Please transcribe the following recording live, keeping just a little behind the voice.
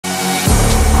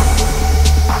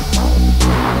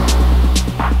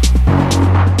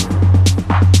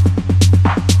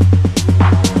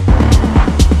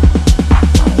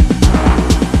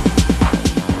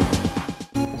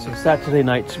Saturday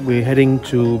night. We're heading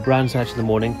to Brands Hatch in the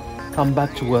morning. Come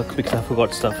back to work because I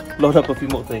forgot stuff. Load up a few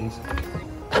more things.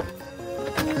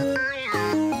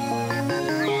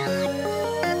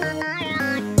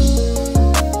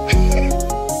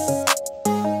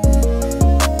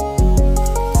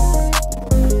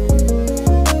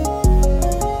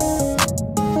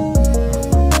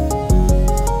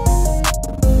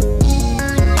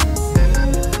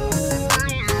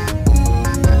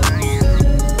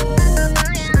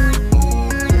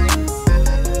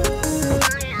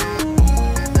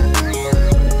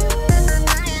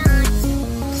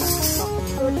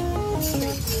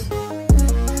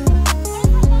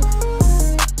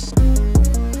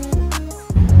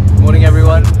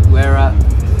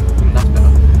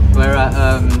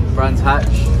 Brands Hatch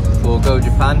for Go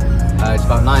Japan. It's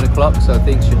about 9 o'clock, so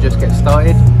things should just get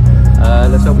started.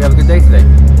 Let's hope we have a good day today.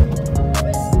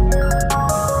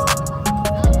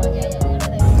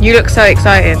 You look so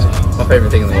excited. It's my favourite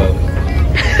thing in the world.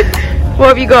 What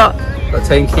have you got? Got a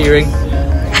tame keyring.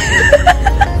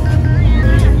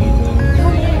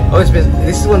 Oh,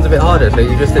 this one's a bit harder, so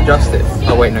you just adjust it.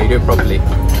 Oh wait, no, you do it properly.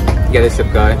 You get this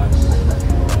up guy.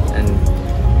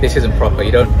 This isn't proper,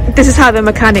 you don't... This is how the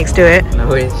mechanics do it.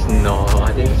 No, it's not.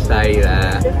 I didn't say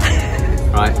that.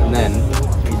 Right, and then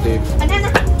you do...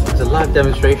 There's a live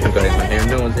demonstration going on here and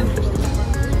no one's interested.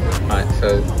 Right,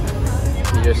 so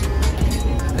you just...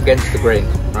 Against the grain,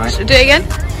 right? Should I do it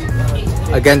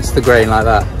again? Against the grain, like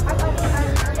that.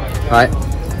 Right?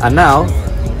 And now,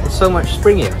 it's so much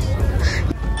springier.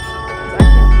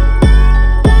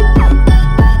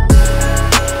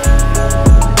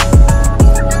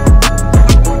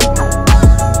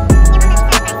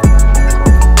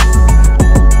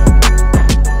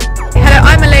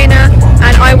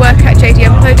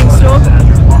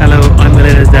 Hello, I'm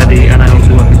Elena's daddy and I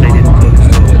also work at JDM Clothing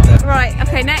Store. Right,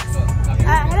 okay, next.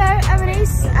 Hello, I'm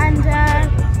Elise and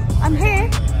I'm here,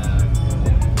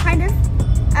 kind of,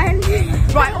 and...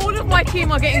 Right, all of my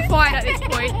team are getting fired at this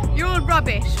point. You're all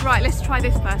rubbish. Right, let's try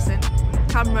this person.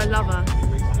 Camera lover.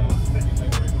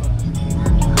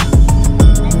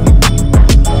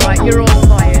 Right, you're all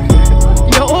fired.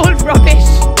 You're all rubbish.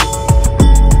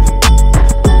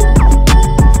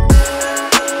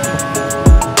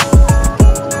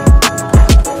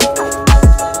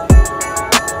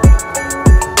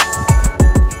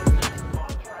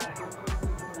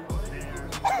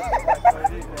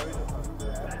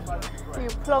 You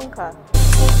plonker.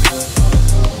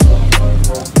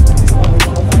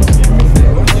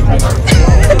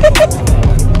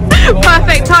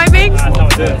 Perfect timing. That's how I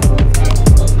do it.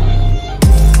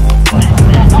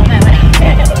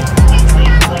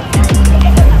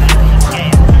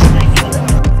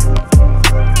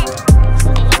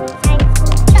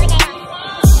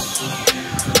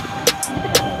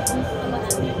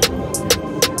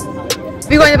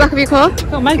 Have you got in the back of your car?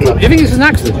 Oh, makeup. You think this is an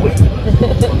accident?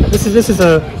 This is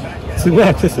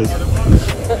weird, this is.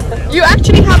 You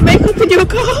actually have makeup in your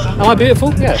car? Am I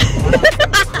beautiful? Yeah.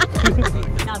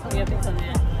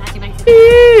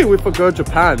 We forgot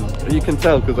Japan. You can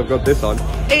tell because I've got this on.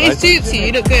 It suits you,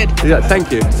 you look good. Yeah,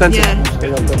 thank you. Yeah.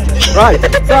 Right,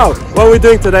 so what we're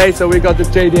doing today, so we got this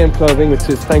JDM clothing, which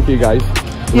is, thank you guys.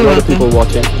 A lot of people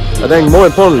watching. I think more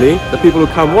importantly, the people who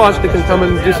come watch, they can come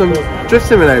and do some drift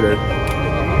simulator.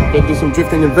 Go do some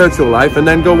drifting in virtual life and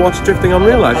then go watch drifting on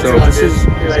real life. So this is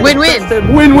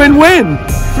win-win. Win-win-win.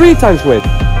 3 times win.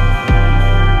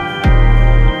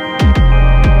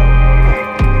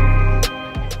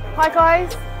 Hi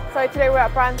guys, so today we're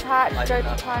at Brands Hatch, Go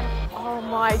Japan. Oh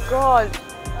my god,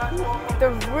 the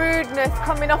rudeness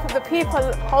coming off of the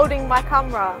people holding my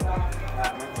camera.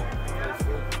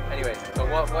 Anyway, so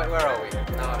where are we?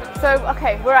 No, So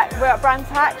okay, we're at Brands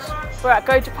Hatch, we're at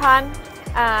Go Japan,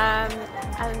 and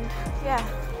yeah,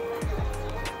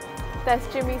 there's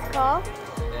Jimmy's car,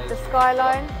 the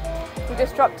Skyline. We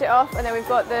just dropped it off, and then we've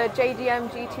got the JDM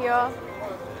GTR,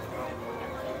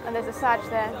 and there's a Sag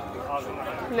there.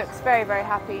 He looks very, very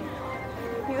happy.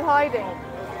 He's hiding.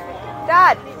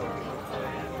 Dad!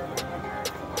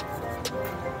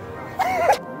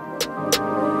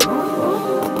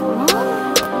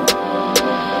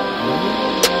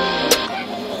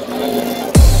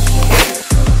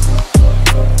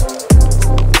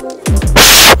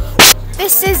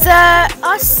 This is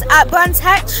us at Brands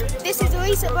Hatch. This is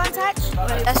Elise at Brands Hatch.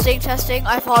 Testing.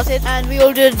 I farted. And we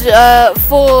ordered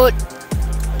 4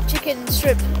 chicken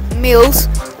strip meals.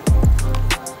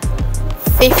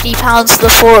 £50 for the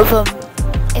 4 of them.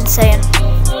 Insane.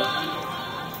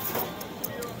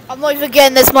 I'm not even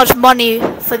getting this much money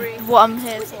for what I'm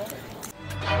here for.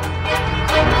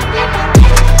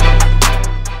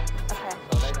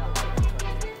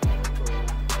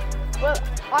 Well,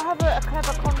 I have a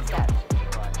clever concept.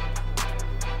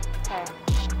 Okay.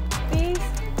 These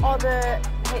are the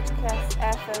HKS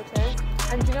air filters,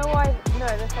 and do you know why? No,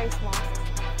 they're face masks.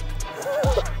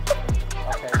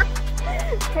 Okay.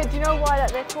 Okay, do you know why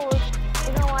that they're called? Do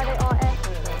you know why they are air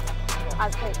filters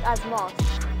as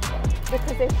masks?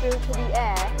 Because they filter the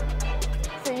air,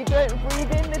 so you don't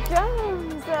breathe in the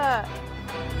germs.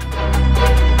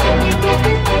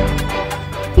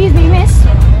 Excuse me, miss.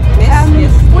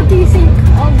 Yes. What do you think of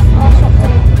our shop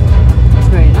today? It's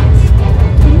very nice.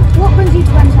 What brings you to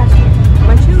Brantash?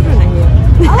 My children are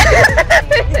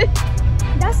here.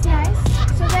 That's nice.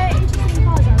 So they're interesting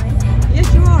cars, are they? Yes,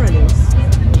 you are,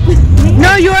 Elise.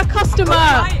 No, you're a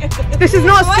customer. This is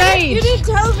not staged. You didn't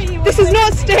tell me. This is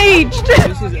not staged.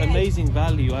 This is amazing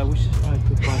value. I wish I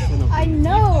could buy 10 of them. I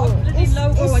know. It's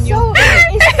logo so on your good.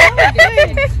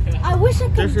 I wish I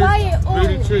could buy it all.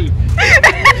 Really cheap.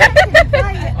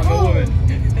 Buy it all.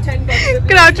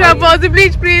 Can I try balls of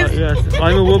bleach, please? Yes,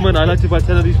 I'm a woman. I'd like to buy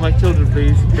 10 of these for my children,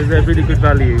 please, because they're really good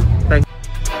value. Thank you.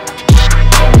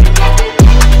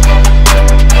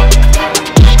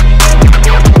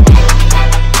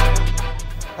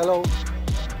 Hello,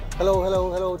 hello,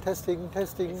 hello, hello, testing,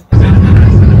 testing.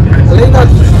 Elena,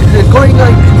 they're going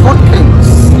like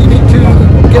hotcakes. You need to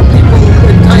get people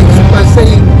enticed by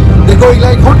saying they're going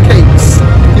like hotcakes.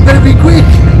 You better be quick.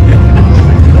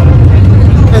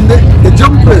 And the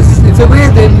jumpers, if they're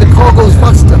weird, then the car goes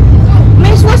faster.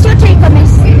 Miss, what's your take on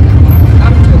this?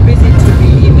 I'm too busy to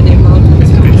be even in mountains.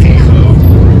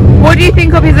 What do you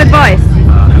think of his advice?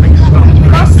 And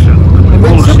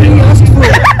when somebody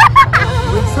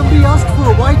asks for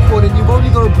a white one and you've only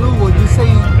got a blue one, you say,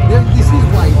 this is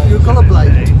white, you're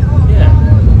colourblind.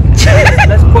 Yeah.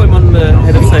 Let's put him on the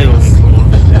head of sales.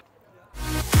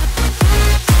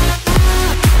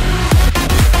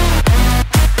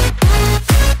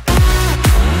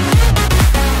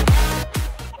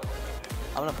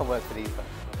 I'm gonna come work for these guys.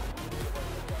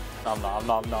 No, I'm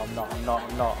not. You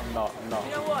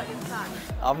know what? You're sacked.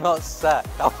 I'm not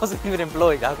sacked. I wasn't even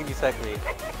employed. How can you sack me?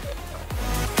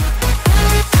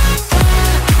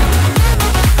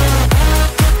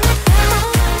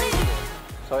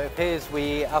 So it appears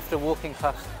after walking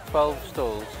past 12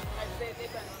 stalls,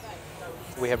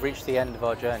 we have reached the end of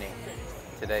our journey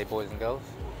today, boys and girls.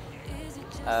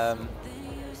 I'll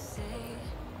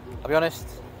be honest,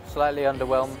 slightly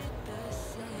underwhelmed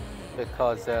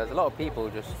because there's a lot of people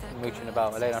just mooching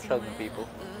about. Elena showed them people,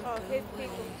 Oh, here's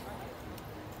people.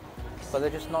 but they're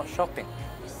just not shopping.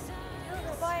 No,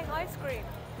 they're buying ice cream.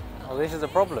 Well, this is a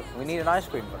problem. We need an ice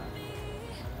cream van.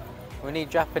 We need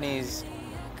Japanese,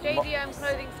 JDM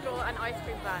clothing store and ice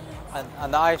cream van.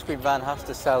 and the ice cream van has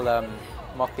to sell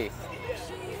mochi,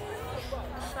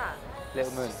 What's that?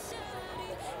 Little Moon.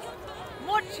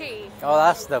 Mochi. Oh,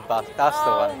 that's the bus. That's the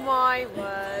Oh one. my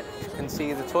word. You can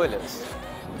see the toilets.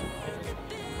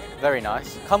 Very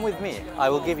nice. Come with me. I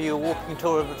will give you a walking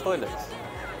tour of the toilets.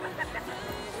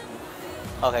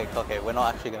 Okay, we're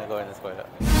not actually going to go in the toilet.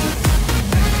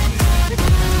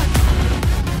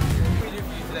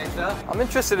 I'm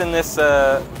interested in this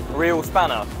reel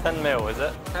spanner. 10 mil, is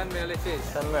it? 10 mil it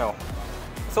is. 10 mil.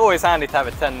 It's always handy to have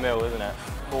a 10 mil, isn't it?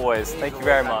 Always. Thank you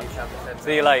very much.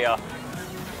 See you later.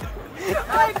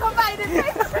 Oh, come back in this.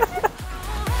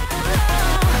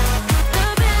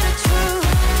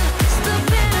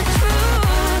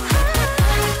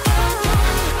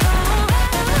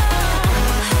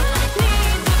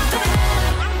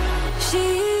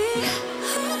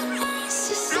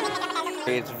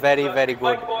 It's very, very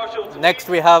good. Next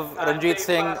we have Ranjit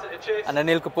Singh and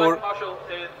Anil Kapoor.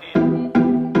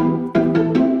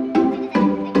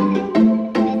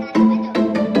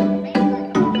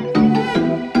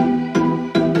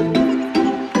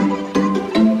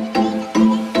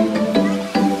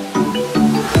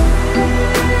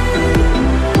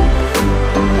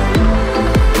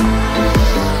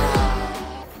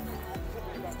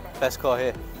 Best car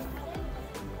here.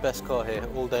 Best car here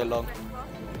all day long.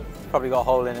 Probably got a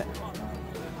hole in it.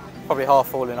 Probably half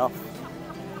falling off.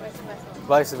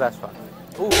 Where's the best one?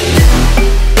 Ooh.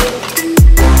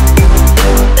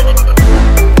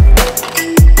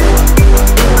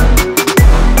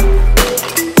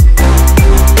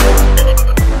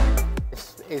 This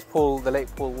is the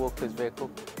late Paul Walker's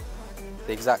vehicle.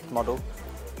 The exact model.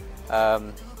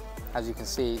 As you can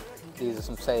see, these are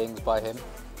some sayings by him.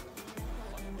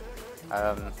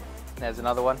 There's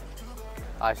another one.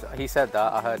 He said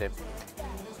that, I heard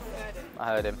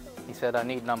him. He said, I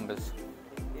need numbers.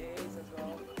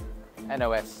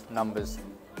 NOS, numbers.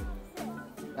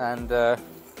 And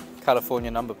California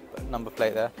number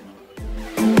plate there.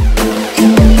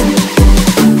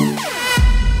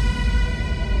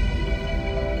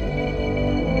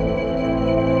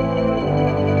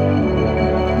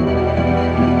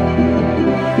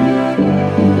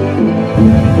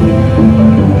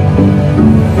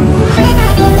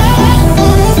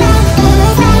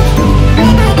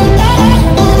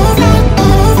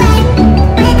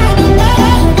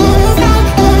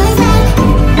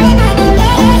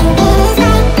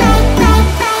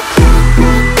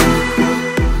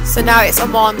 now it's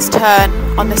Aman's turn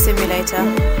on the simulator.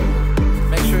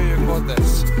 Make sure you record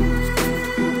this.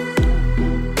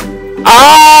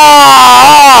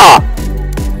 Ah!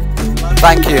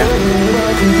 Thank you.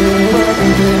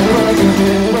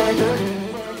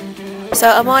 So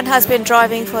Aman has been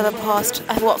driving for the past,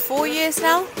 what, 4 years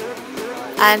now?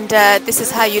 And this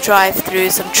is how you drive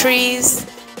through some trees,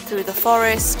 through the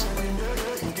forest.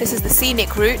 This is the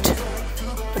scenic route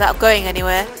without going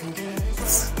anywhere.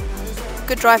 It's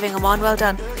good driving, Aman, well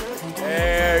done.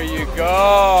 There you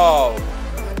go.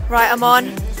 Right,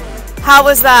 Aman, how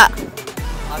was that?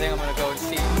 I think I'm gonna go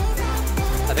see.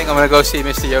 I think I'm gonna go see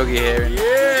Mr. Yogi here.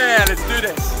 Yeah, let's do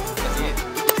this.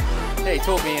 Yeah, he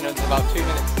taught me in about 2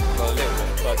 minutes. Well, a little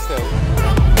bit, but still.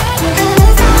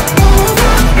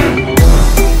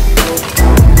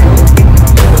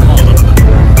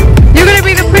 You're going to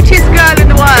be the prettiest girl in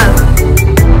the world.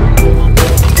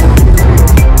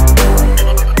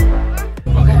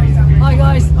 Hi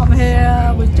guys, I'm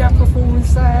here with Jap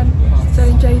Performance Parts,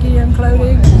 selling JDM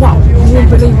clothing. Wow, you wouldn't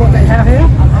believe what they have here.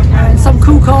 And some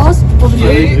cool cars,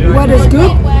 obviously. The weather's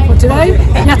good for today.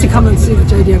 You have to come and see the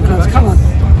JDM clothes. Come on,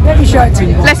 let me show it to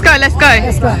you. Let's go, let's go.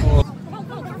 Let's go.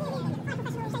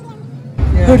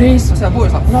 Hoodies,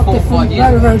 not different,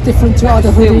 very, very different to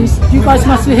other hoodies. You guys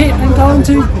must hit and go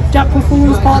onto Jap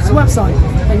Performance Parts website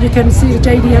and you can see the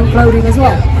JDM clothing as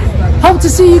well. Hope to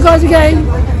see you guys again.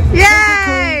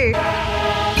 Yay!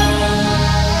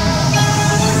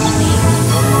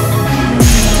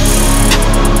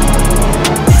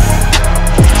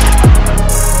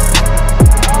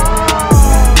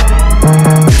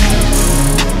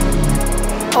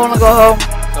 I want to go home.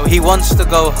 So he wants to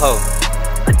go home.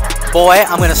 Boy,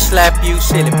 I'm gonna slap you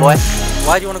silly boy.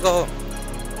 Why do you want to go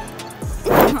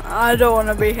home? I don't want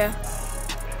to be here.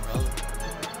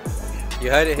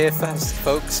 You heard it here first,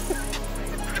 folks.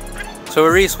 So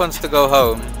Reese wants to go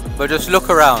home, but just look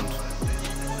around.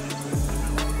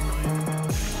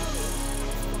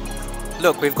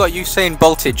 Look, we've got Usain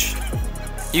Bolt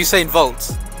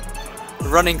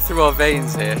running through our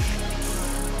veins here.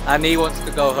 And he wants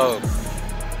to go home.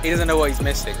 He doesn't know what he's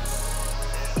missing.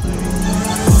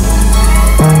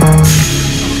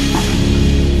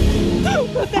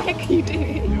 What the heck are you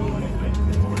doing?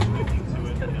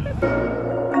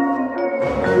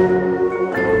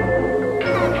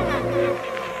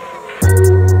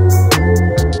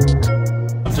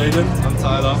 I'm Jaden. I'm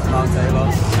Tyler. I'm Taylor.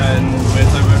 And we're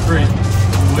Tobo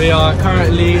 3. We are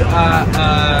currently at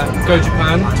Go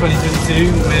Japan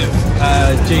 2022 with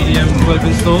JDM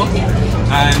clothing store.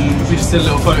 And we just did a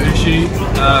little photo shoot.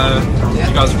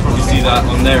 You guys will probably see that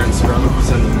on their Instagram. We'll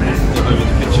send over the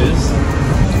pictures.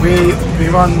 We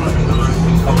run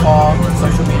a car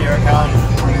social media account.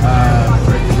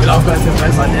 We love going to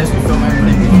events like this. We film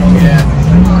everything we vlog here.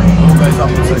 It all goes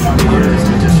up on social media. So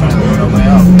we're just trying to build our way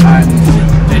up. And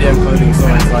JDM clothing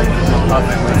store is like the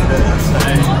perfect way to do it. So,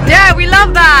 Yeah, we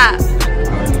love that.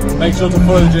 Make sure to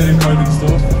follow the JDM clothing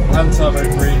store and Turbo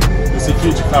 3. You'll see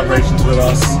future collaborations with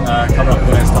us coming up in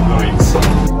the next couple of weeks.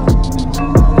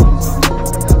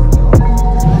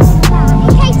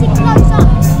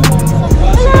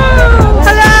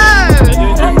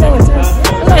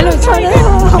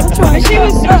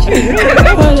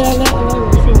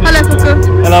 Hello, Fuku.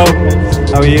 Hello,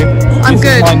 how are you? I'm This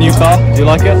good. is my new car, do you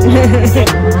like it?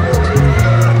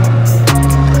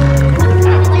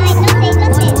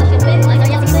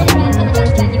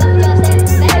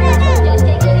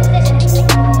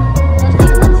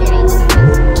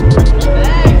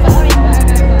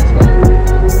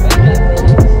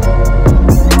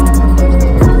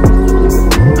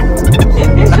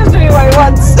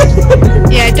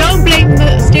 Yeah, don't blame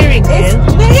the steering wheel.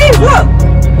 There is, look!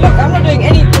 Look, I'm not doing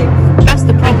anything. That's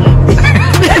the problem.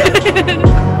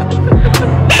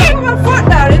 Put my foot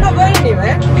down, it's not going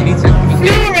anywhere.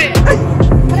 Floor it!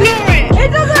 Floor it! It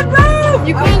doesn't move!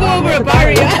 You can't go over a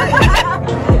barrier.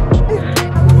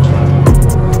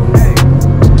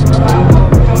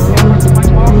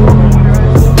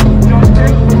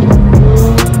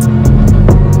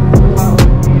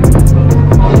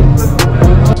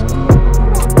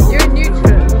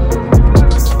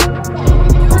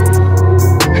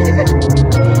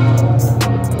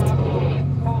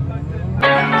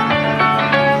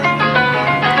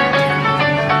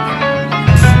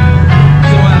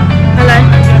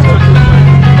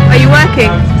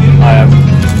 I am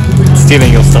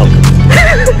stealing your stock.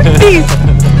 Please.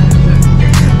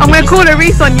 I'm going to call a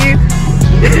Reese on you.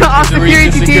 Our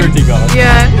security team. Security guard.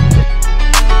 Yeah.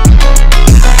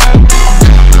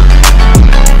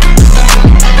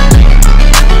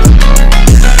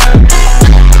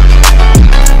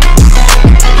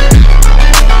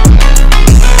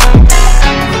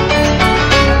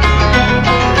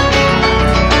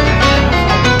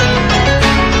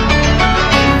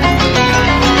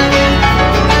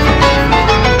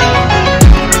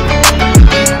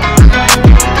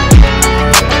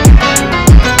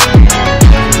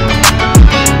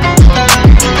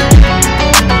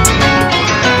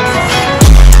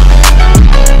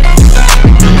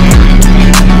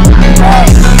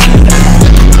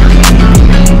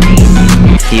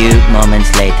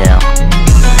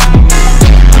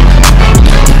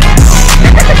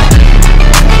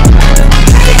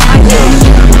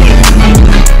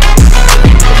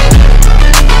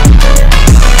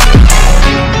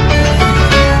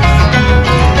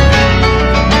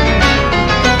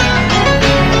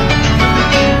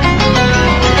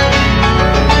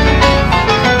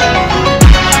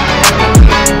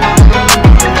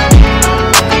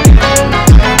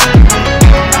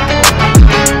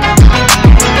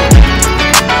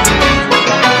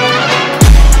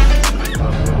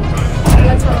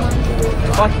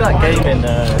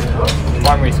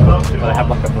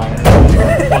 like a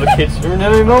blanket. Or the kids room,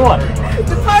 never even one.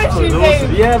 The parachute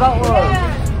game. Yeah, that was.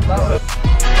 That was.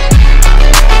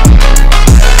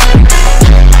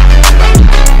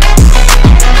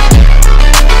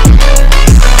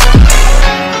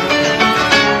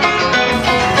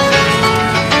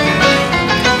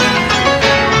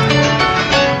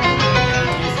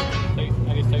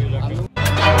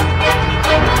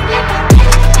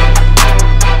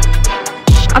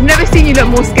 I've never seen you look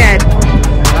more scared. I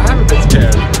haven't been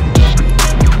scared.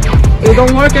 It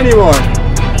don't work anymore.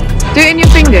 Do it in your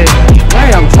fingers. Hey,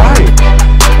 I'm trying.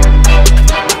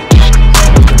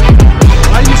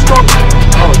 Why are you strong?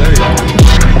 Oh, there you go.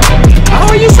 How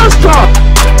are you so strong?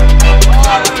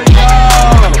 Oh, there we go.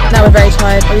 Now we're very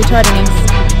tired. Are you tired, Anise?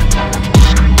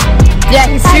 Yeah,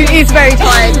 he's very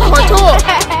tired. Can't talk.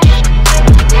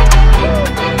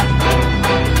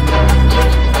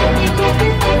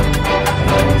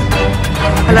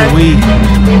 Hello. We.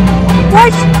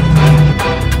 What?